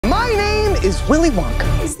is Willy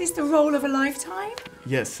Wonka. Is this the role of a lifetime?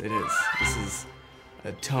 Yes, it is. This is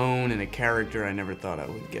a tone and a character I never thought I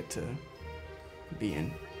would get to be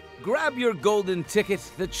in. Grab your golden ticket.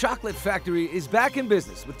 The Chocolate Factory is back in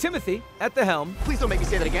business with Timothée at the helm. Please don't make me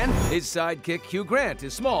say that again. His sidekick, Hugh Grant,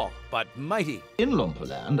 is small but mighty. In Loompa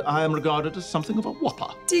Land, I am regarded as something of a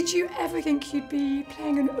whopper. Did you ever think you'd be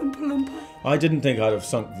playing an Oompa Loompa? I didn't think I'd have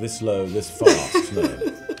sunk this low, this fast,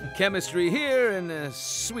 no. Chemistry here and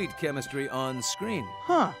sweet chemistry on screen.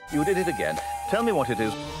 Huh. You did it again. Tell me what it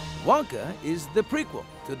is. Wonka is the prequel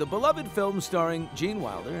to the beloved film starring Gene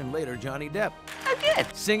Wilder and later Johnny Depp. Again.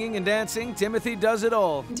 Singing and dancing, Timothée does it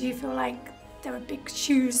all. Do you feel like there are big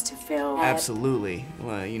shoes to fill? Absolutely.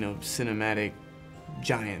 Well, you know, cinematic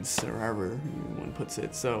giants, or however one puts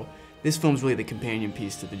it. So this film's really the companion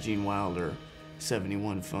piece to the Gene Wilder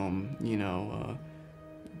 71 film. You know,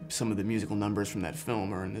 some of the musical numbers from that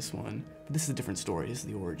film are in this one. But this is a different story. This is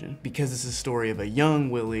the origin. Because this is a story of a young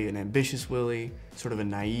Willy, an ambitious Willy, sort of a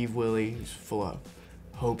naive Willy, who's full of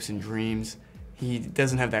hopes and dreams. He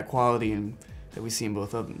doesn't have that quality that we see in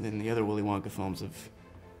in the other Willy Wonka films of,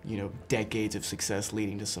 you know, decades of success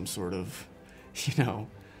leading to some sort of, you know,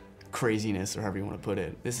 craziness, or however you want to put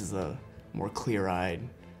it. This is a more clear-eyed,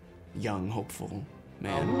 young, hopeful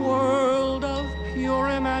man. A world of pure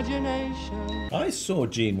imagination. I saw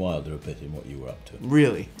Gene Wilder a bit in what you were up to.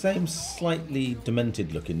 Really? Same slightly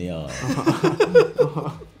demented look in the eye.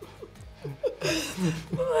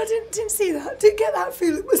 Oh, I didn't see that. Didn't get that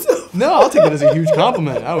feeling myself. No, I'll take it as a huge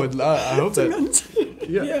compliment. I hope that.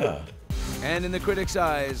 Yeah. And in the critics'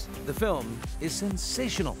 eyes, the film is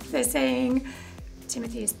sensational. They're saying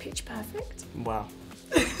Timothée is pitch perfect. Wow.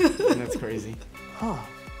 That's crazy. Huh.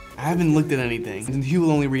 I haven't looked at anything. Hugh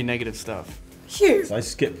will only read negative stuff. Hugh. I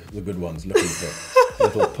skip the good ones looking for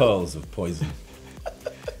little pearls of poison.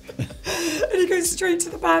 And he goes straight to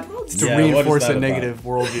the bad ones. To Yeah, reinforce what is a that negative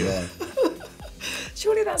worldview. Yeah.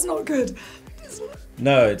 Surely that's not good.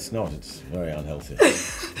 No, it's not. It's very unhealthy.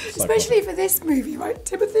 Especially for this movie, right?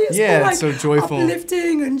 Timothée is Yeah, more like it's so joyful.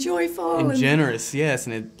 uplifting and joyful. And generous, yes,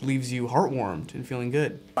 and it leaves you heartwarmed and feeling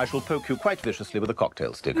good. I shall poke you quite viciously with a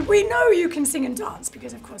cocktail stick. We know you can sing and dance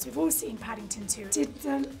because, of course, we've all seen Paddington 2. Did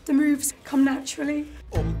the moves come naturally?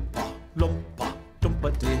 Oompa Loompa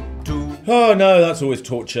Loompa-dee-doo. Oh no, that's always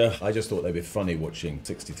torture. I just thought they'd be funny watching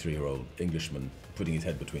 63-year-old Englishman putting his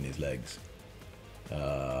head between his legs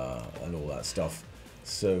and all that stuff.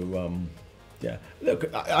 So, yeah.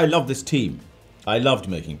 Look, I love this team. I loved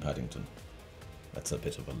making Paddington. That's a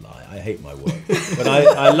bit of a lie. I hate my work. But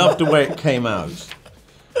I loved the way it came out.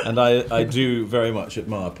 And I do very much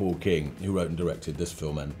admire Paul King, who wrote and directed this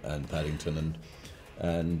film and Paddington.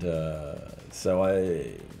 And so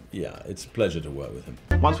yeah, it's a pleasure to work with him.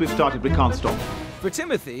 Once we've started, we can't stop. For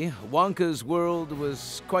Timothée, Wonka's world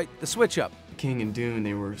was quite the switch-up. King and Dune,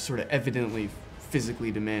 they were sort of evidently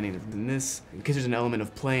physically demanding. Than this, because there's an element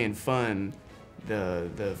of play and fun,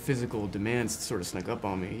 the physical demands sort of snuck up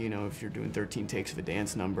on me. You know, if you're doing 13 takes of a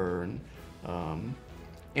dance number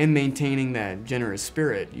and maintaining that generous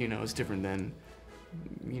spirit, you know, it's different than,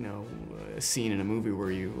 you know, a scene in a movie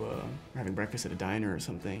where you are having breakfast at a diner or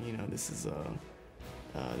something. You know, this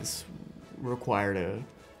required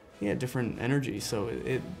a different energy. So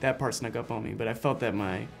that part snuck up on me, but I felt that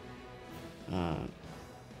my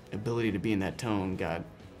ability to be in that tone got,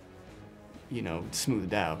 you know,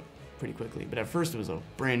 smoothed out pretty quickly. But at first it was a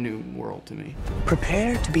brand new world to me.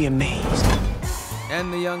 Prepare to be amazed.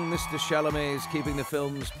 And the young Mr. Chalamet is keeping the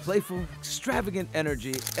film's playful, extravagant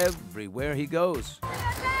energy everywhere he goes.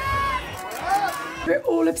 We're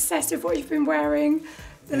all obsessed with what you've been wearing.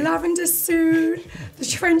 The lavender suit, the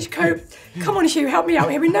trench coat. Come on, Hugh, help me out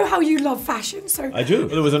here. We know how you love fashion, so... I do.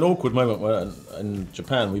 There was an awkward moment where in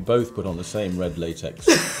Japan we both put on the same red latex.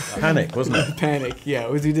 Panic, wasn't it? Panic, yeah.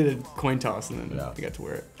 We did a coin toss and then we got to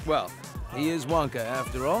wear it. Well, he is Wonka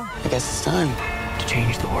after all. I guess it's time to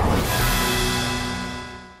change the world.